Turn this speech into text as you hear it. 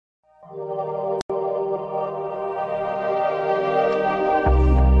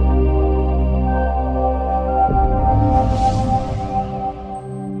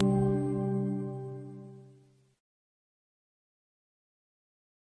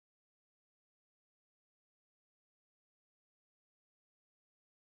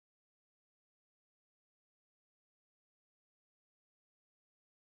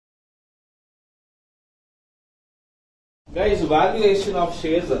Guys, valuation of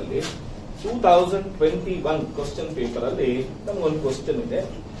shares ಅಲ್ಲಿ 2021 question paper ಅಲ್ಲಿ ನಮಗೊಂದು ಕ್ವಶನ್ ಇದೆ.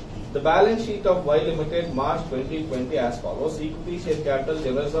 The balance sheet of Y Limited March 2020 as follows: equity, share capital,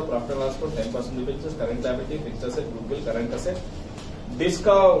 generals of profit and loss for 10% debentures, current liability, fixed asset, goodwill, current asset,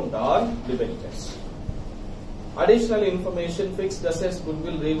 discount on debentures. Additional information: fixed assets,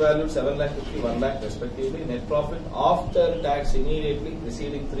 goodwill revalued 7 lakh 50, 1 lakh respectively. Net profit after tax immediately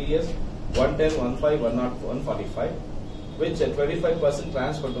preceding 3 years 110, 15, 145. Which at 25%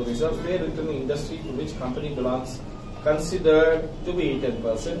 transfer to reserve, fair return industry to which company belongs considered to be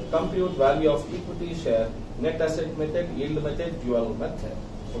 10%, compute value of equity share, net asset method, yield method, dual method.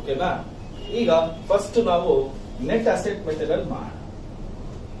 Okay na? ಈಗ first ನಾವು net asset method ಅಲ್ಲಿ ಮಾಡೋಣ.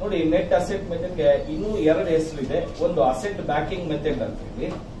 ನೋಡಿ, net asset method ಗೆ ಇನ್ನೂ ಎರಡು ಹೆಸರಿದೆ. ಒಂದು ಅಸೆಟ್ ಬ್ಯಾಕಿಂಗ್ ಮೆಥಡ್ ಅಂತ ಹೇಳಿ,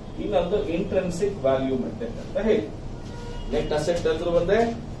 ಇನ್ನೊಂದು ಇಂಟ್ರೆನ್ಸಿಕ್ ವ್ಯಾಲ್ಯೂ ಮೆಥಡ್ ಅಂತ ಹೇಳಿ. ನೆಟ್ ಅಸೆಟ್ ಅಂದ್ರೂ ಒಂದೇ,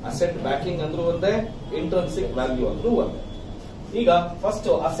 ಅಸೆಟ್ ಬ್ಯಾಕಿಂಗ್ ಅಂದ್ರೂ ಒಂದೇ, ಇಂಟ್ರೆನ್ಸಿಕ್ ವ್ಯಾಲ್ಯೂ ಅಂದ್ರೂ ಒಂದೇ. ಈಗ ಫಸ್ಟ್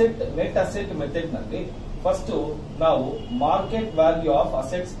ನೆಟ್ ಅಸೆಟ್ ಮೆಥಡ್ ನಲ್ಲಿ ಫಸ್ಟ್ ನಾವು ಮಾರ್ಕೆಟ್ ವ್ಯಾಲ್ಯೂ ಆಫ್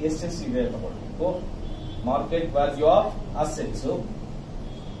ಅಸೆಟ್ಸ್ ಎಷ್ಟೆಷ್ಟಿದೆ ತಗೊಳ್ಬೇಕು. ಮಾರ್ಕೆಟ್ ವ್ಯಾಲ್ಯೂ ಆಫ್ ಅಸೆಟ್ಸ್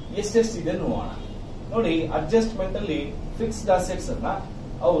ಎಷ್ಟೆಷ್ಟಿದೆ ನೋಡೋಣ. ನೋಡಿ, ಅಡ್ಜಸ್ಟ್ಮೆಂಟ್ ಅಲ್ಲಿ ಫಿಕ್ಸ್ಡ್ ಅಸೆಟ್ಸ್ ಅನ್ನ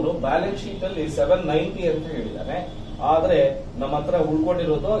ಅವನು ಬ್ಯಾಲೆನ್ಸ್ ಶೀಟ್ ಅಲ್ಲಿ 790 ಅಂತ ಹೇಳಿದಾನೆ. ಆದ್ರೆ ನಮ್ಮ ಹತ್ರ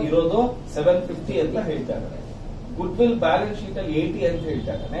ಇರೋದು 750 ಅಂತ ಹೇಳ್ತಾ ಇದ್ದಾರೆ. ಗುಡ್ ವಿಲ್ ಬ್ಯಾಲೆನ್ಸ್ ಶೀಟ್ ಅಲ್ಲಿ 80 ಅಂತ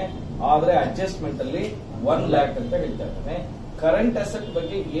ಹೇಳ್ತಾ ಇದ್ದಾನೆ. ಆದ್ರೆ ಅಡ್ಜಸ್ಟ್ಮೆಂಟ್ ಅಲ್ಲಿ 1 ಲ್ಯಾಕ್ ಅಂತ ಹೇಳ್ತಾ ಇದ್ದಾನೆ. ಕರೆಂಟ್ ಅಸೆಟ್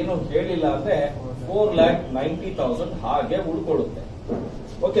ಬಗ್ಗೆ ಏನು ಹೇಳಿಲ್ಲ ಅಂದ್ರೆ 4,90,000 ಹಾಗೆ ಉಳ್ಕೊಳ್ಳುತ್ತೆ.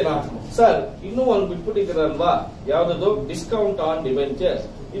 ಓಕೆನಾ ಸರ್? ಇನ್ನೂ ಒಂದು ಬಿಟ್ಬಿಟ್ಟಿದ್ದೀರಲ್ವಾ, ಯಾವ್ದು ಡಿಸ್ಕೌಂಟ್ ಆನ್ ಡಿಬೆಂಚರ್ಸ್.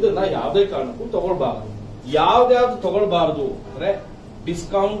 ಇದನ್ನ ಯಾವುದೇ ಕಾರಣಕ್ಕೂ ತಗೊಳ್ಬಾರ್ದು. ಯಾವ್ದಾವ್ದು ತಗೊಳ್ಬಾರ್ದು ಅಂದ್ರೆ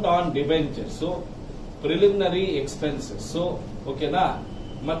discount on debentures, preliminary expenses, ಓಕೆನಾ,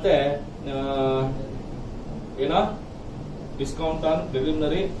 ಮತ್ತೆ ಡಿಸ್ಕೌಂಟ್ ಆನ್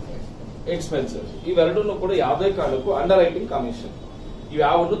ಪ್ರಿಲಿಮಿನರಿ ಎಕ್ಸ್ಪೆನ್ಸಸ್, ಇವೆರಡನ್ನು ಕೂಡ ಯಾವುದೇ ಕಾರಣಕ್ಕೂ ಅಂಡರ್ ರೈಟಿಂಗ್ ಕಮಿಷನ್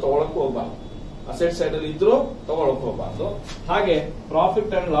ಇವ್ಯಾವನ್ನು ತಗೊಳಕ್ ಹೋಗ್ಬಾರ್ದು. ಅಸೆಟ್ ಸೈಡ್ ಅಲ್ಲಿ ಇದ್ರು ತಗೊಳಕ್ ಹೋಗ್ಬಾರ್ದು. ಹಾಗೆ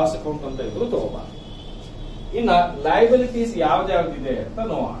ಪ್ರಾಫಿಟ್ ಅಂಡ್ ಲಾಸ್ ಅಕೌಂಟ್ ಅಂತ ಇದ್ರು ತಗೋಬಾರ್ದು. ಇನ್ನ ಲಯಬಿಲಿಟೀಸ್ ಯಾವ್ದಾವ್ದಿದೆ ಅಂತ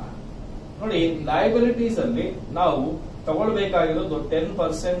ನೋಡೋಣ. ನೋಡಿ, ಲಯಬಿಲಿಟೀಸ್ ಅಲ್ಲಿ ನಾವು ತಗೊಳ್ಬೇಕಾಗಿರೋದು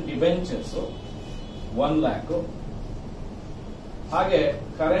 10% ಡಿಬೆಂಚರ್ಸ್ 1 ಲ್ಯಾಕ್, ಹಾಗೆ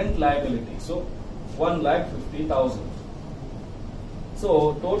ಕರೆಂಟ್ ಲಯಬಿಲಿಟೀಸ್ 1,50,000. ಸೊ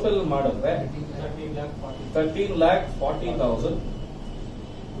ಟೋಟಲ್ ಮಾಡಿದ್ರೆ 13,40,000,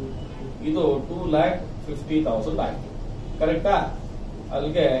 ಇದು 2,50,000 ಆಯ್ತು. ಕರೆಕ್ಟಾ?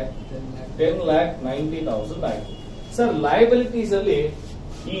 ಅಲ್ಲಿಗೆ 10,90,000 ಆಯ್ತು. ಸರ್, ಲಯಬಿಲಿಟೀಸ್ ಅಲ್ಲಿ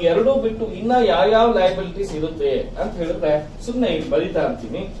ಈ ಎರಡೂ ಬಿಟ್ಟು ಇನ್ನ ಯಾವ ಲಯಬಿಲಿಟೀಸ್ ಇರುತ್ತೆ ಅಂತ ಹೇಳಿದ್ರೆ ಸುಮ್ಮನೆ ಇಲ್ಲಿ ಬರೀತಾ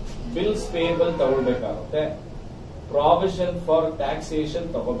ಇರ್ತೀನಿ. Bills payable ತಗೊಳ್ಬೇಕಾಗುತ್ತೆ, provision for taxation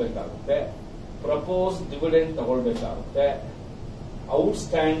ತಗೋಬೇಕಾಗುತ್ತೆ, propose dividend ತಗೊಳ್ಬೇಕಾಗುತ್ತೆ,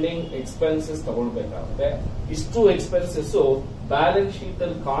 outstanding expenses ತಗೊಳ್ಬೇಕಾಗುತ್ತೆ. ಇಷ್ಟು ಎಕ್ಸ್ಪೆನ್ಸಸ್ ಬ್ಯಾಲೆನ್ಸ್ ಶೀಟ್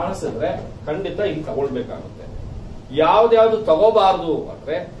ಅಲ್ಲಿ ಕಾಣಿಸಿದ್ರೆ ಖಂಡಿತ ಇಲ್ಲಿ ತಗೊಳ್ಬೇಕಾಗುತ್ತೆ. ಯಾವ್ದು ತಗೋಬಾರದು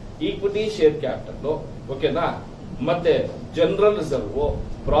ಅಂದ್ರೆ ಈಕ್ವಿಟಿ, ಶೇರ್ ಕ್ಯಾಪಿಟಲ್, ಓಕೆನಾ, ಮತ್ತೆ general reserve,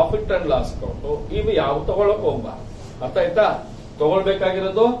 profit and loss account, ಇವು ಯಾವ ತಗೊಳಕ್ ಹೋಗ್ಬಾರ್ದು. ಅರ್ಥ ಆಯ್ತಾ?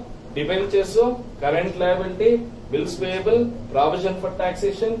 ತಗೊಳ್ಬೇಕಾಗಿರೋದು debentures, current liability, bills payable, provision for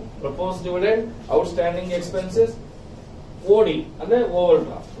taxation, propose dividend, outstanding expenses, ಓಡಿ ಅಂದ್ರೆ ಓವರ್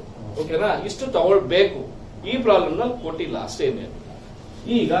ಡ್ರಾಫ್ಟ್. ಓಕೆನಾ? ಇಷ್ಟು ತಗೊಳ್ಬೇಕು. ಈ ಪ್ರಾಬ್ಲಮ್ ನಲ್ಲಿ ಕೊಟ್ಟಿಲ್ಲ ಅಷ್ಟೇನೆ.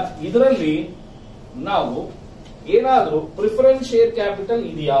 ಈಗ ಇದರಲ್ಲಿ ನಾವು ಏನಾದ್ರೂ ಪ್ರಿಫರೆನ್ಸ್ ಶೇರ್ ಕ್ಯಾಪಿಟಲ್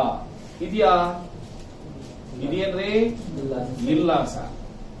ಇದೆಯೇನ್ರಿ? ಇಲ್ಲ ಸರ್.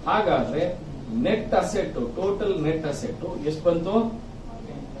 ಹಾಗಾದ್ರೆ net asset, total net asset ಎಷ್ಟು ಬಂತು?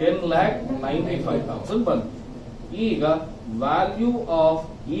 10,95,000 ಬಂತು. ಈಗ value of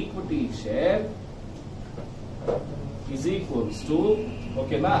equity share is equals to,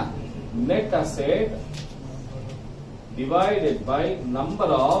 ಓಕೆನಾ, net asset divided by number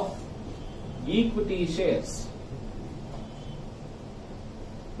of equity shares.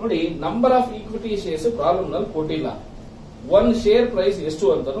 ನೋಡಿ, number of equity shares problem ನಲ್ಲಿ ಕೊಟ್ಟಿಲ್ಲ. 1 ಶೇರ್ ಪ್ರೈಸ್ ಎಷ್ಟು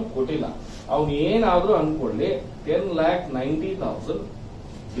ಅಂತಾನು ಕೊಟ್ಟಿಲ್ಲ. ಅವನು ಏನಾದ್ರೂ ಅನ್ಕೊಳ್ಳಿ, 10,90,000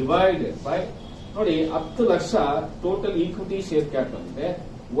 ಡಿವೈಡೆಡ್ ಬೈ, ನೋಡಿ 10 lakh total equity share capital ಇದೆ.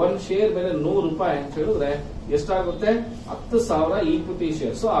 1 ಶೇರ್ ಮೇಲೆ 100 ರೂಪಾಯಿ ಅಂತ ಹೇಳಿದ್ರೆ ಎಷ್ಟಾಗುತ್ತೆ? 10,000 ಈಕ್ವಿಟಿ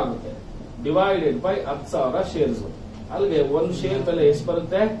ಶೇರ್ಸ್ ಆಗುತ್ತೆ. Divided by 10,000 shares. ಅಲ್ಲಿಗೆ 1 ಶೇರ್ ಬೆಲೆ ಎಷ್ಟು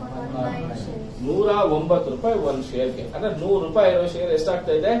ಬರುತ್ತೆ? 109 ರೂಪಾಯಿ 1 ಶೇರ್ಗೆ. ಅಂದ್ರೆ 100 ರೂಪಾಯಿ ಇರೋ ಶೇರ್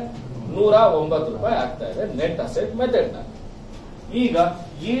ಎಷ್ಟಾಗ್ತಾ ಇದೆ? 109 ರೂಪಾಯಿ ಆಗ್ತಾ ಇದೆ ನೆಟ್ ಅಸೆಟ್ ಮೆಥಡ್ ನಲ್ಲಿ. ಈಗ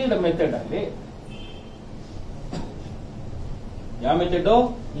ಯೀಲ್ಡ್ ಮೆಥಡ್ ಅಲ್ಲಿ, ಯಾವ ಮೆಥಡ್?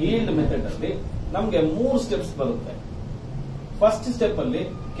 ಯೀಲ್ಡ್ ಮೆಥಡ್ ಅಲ್ಲಿ ನಮ್ಗೆ 3 ಸ್ಟೆಪ್ಸ್ ಬರುತ್ತೆ. ಫಸ್ಟ್ ಸ್ಟೆಪ್ ಅಲ್ಲಿ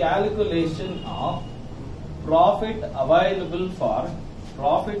calculation of profit available for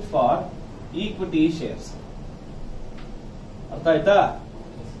equity shares. ಅರ್ಥ ಆಯ್ತಾ?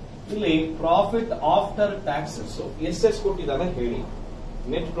 ಇಲ್ಲಿ ಪ್ರಾಫಿಟ್ ಆಫ್ಟರ್ ಟ್ಯಾಕ್ಸಸ್ ಎಷ್ಟೆಷ್ಟು ಕೊಟ್ಟಿದ್ದಾನೆ ಹೇಳಿ.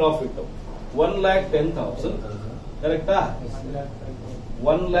 ನೆಟ್ ಪ್ರಾಫಿಟ್ 1,10,000 ಕರೆಕ್ಟಾ?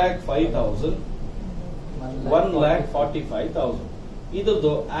 1,05,000, 1,45,000.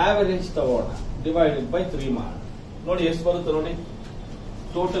 ಇದ್ರದ್ದು ಆವರೇಜ್ ತಗೋಣ, ಡಿವೈಡೆಡ್ ಬೈ 3 ಮಾಡಿ ನೋಡಿ ಎಷ್ಟು ಬರುತ್ತೆ ನೋಡಿ.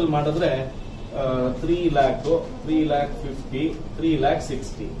 ಟೋಟಲ್ ಮಾಡಿದ್ರೆ 3 lakh, 3,50,000,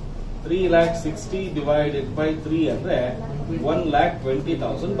 3,60,000. 3,60,000 ಡಿವೈಡೆಡ್ ಬೈ 3 ಅಂದ್ರೆ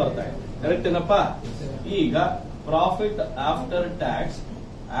 1,20,000 ಬರ್ತಾ ಇದೆ. ಕರೆಕ್ಟ್ ಏನಪ್ಪ? ಈಗ profit after tax,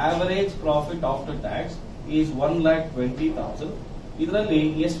 average profit after tax is 1,20,000. ಇದರಲ್ಲಿ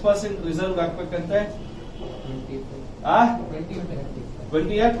ಎಷ್ಟು ಪರ್ಸೆಂಟ್ ರಿಸರ್ವ್ ಹಾಕ್ಬೇಕಂತೆ?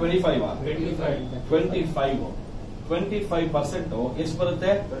 25% ಎಷ್ಟು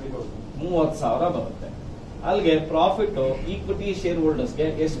ಬರುತ್ತೆ? 30,000 ಬರುತ್ತೆ. ಅಲ್ಲಿಗೆ ಪ್ರಾಫಿಟ್ ಈಕ್ವಿಟಿ ಶೇರ್ ಹೋಲ್ಡರ್ಸ್ಗೆ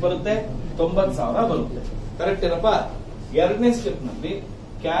ಎಷ್ಟು ಬರುತ್ತೆ? 90,000 ಬರುತ್ತೆ. ಕರೆಕ್ಟ್ ಏನಪ್ಪ? ಎರಡನೇ ಸ್ಟೆಪ್ ನಲ್ಲಿ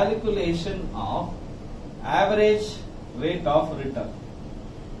calculation of average rate of return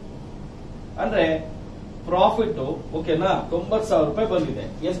ಅಂದ್ರೆ ಪ್ರಾಫಿಟ್ ಓಕೆನಾ 90,000 ರೂಪಾಯಿ ಬಂದಿದೆ.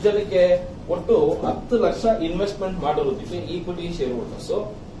 ಎಷ್ಟು ಜನಕ್ಕೆ? ಒಟ್ಟು 10 lakh investment ಮಾಡಿರೋದಕ್ಕೆ equity share holders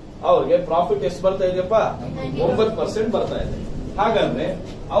ಅವ್ರಿಗೆ ಪ್ರಾಫಿಟ್ ಎಷ್ಟು ಬರ್ತಾ ಇದೆಯಪ್ಪ? 9% ಬರ್ತಾ ಇದೆ. ಹಾಗಾದ್ರೆ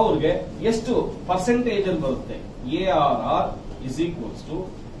ಅವ್ರಿಗೆ ಎಷ್ಟು ಪರ್ಸೆಂಟೇಜ್ ಅಲ್ಲಿ ಬರುತ್ತೆ? ARR is equals to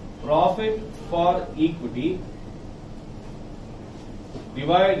profit for equity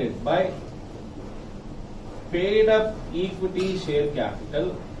divided by paid up equity share capital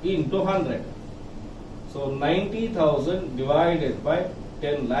into 100. So 90,000 divided by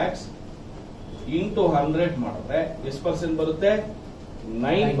 10 lakhs into 100 ಮಾಡಿದ್ರೆ ಎಷ್ಟು ಪರ್ಸೆಂಟ್ ಬರುತ್ತೆ?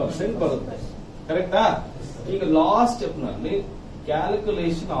 9% ಬರುತ್ತೆ. ಕರೆಕ್ಟಾ? ಈಗ ಲಾಸ್ಟ್ ಸ್ಟೆಪ್ ನಲ್ಲಿ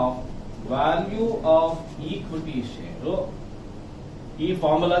calculation of value of equity share. ಈ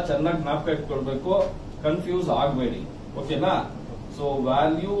ಫಾರ್ಮುಲಾ ಚೆನ್ನಾಗಿ ಜ್ಞಾಪಕ ಇಟ್ಕೊಳ್ಬೇಕು, ಕನ್ಫ್ಯೂಸ್ ಆಗಬೇಡಿ. ಓಕೆನಾ? So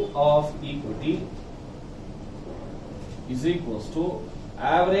value of equity is equals to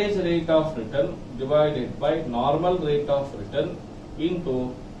average rate of return divided by normal rate of return into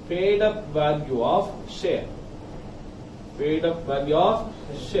paid up value of share. Paid up value of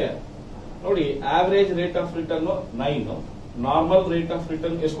share. ನೋಡಿ, average rate of return 9, normal rate of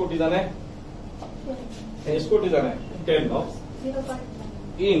return ಎಷ್ಟು ಕೊಟ್ಟಿದ್ದಾನೆ? 10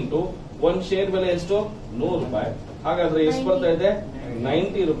 into 1 share ಬೆಲೆ ಎಷ್ಟು? 100 ರೂಪಾಯಿ. ಹಾಗಾದ್ರೆ ಎಷ್ಟು ಬರ್ತಾ ಇದೆ?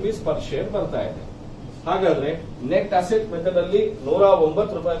 90 rupees ಪರ್ ಶೇರ್ ಬರ್ತಾ ಇದೆ. ಹಾಗಾದ್ರೆ ನೆಟ್ ಅಸೆಟ್ ಮೆಥಡ್ ಅಲ್ಲಿ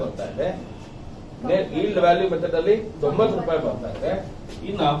 109 ರೂಪಾಯಿ ಬರ್ತಾ ಇದೆ. ನೆಟ್ ಈಲ್ಡ್ ವ್ಯಾಲ್ಯೂ ಮೆಥಡ್ ಅಲ್ಲಿ 90 ರೂಪಾಯಿ ಬರ್ತಾ ಇದೆ.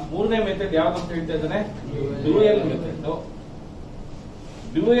 ಇನ್ನ ಮೂರನೇ ಮೆಥಡ್ ಯಾವ್ದು ಅಂತ ಹೇಳ್ತಾ ಇದ್ದಾನೆ? Dual method.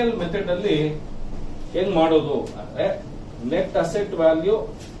 ಡ್ಯೂಯಲ್ ಮೆಥಡ್ ಅಲ್ಲಿ ಹೆಂಗ್ ಮಾಡೋದು ಅಂದ್ರೆ net asset value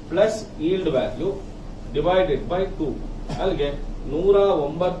plus yield value divided by 2. ಅಲ್ಲಿಗೆ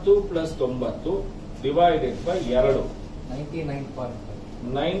 109 ಪ್ಲಸ್ 90 ಡಿವೈಡೆಡ್ ಬೈ 2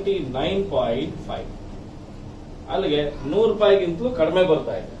 99.5. ಅಲ್ಲಿಗೆ 100 ರೂಪಾಯಿಗಿಂತಲೂ ಕಡಿಮೆ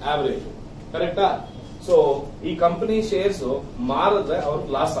ಬರ್ತಾ ಇದೆ ಆವರೇಜ್. ಕರೆಕ್ಟಾ? ಸೊ ಈ ಕಂಪನಿ ಶೇರ್ಸ್ ಮಾರಿದ್ರೆ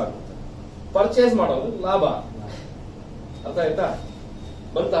ಅವ್ರಿಗೆ ಲಾಸ್ ಆಗುತ್ತೆ, ಪರ್ಚೇಸ್ ಮಾಡೋದು ಲಾಭ. ಅರ್ಥ ಆಯ್ತಾ?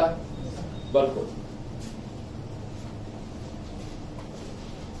 ಬರ್ತಾ ಬರ್ಕೊ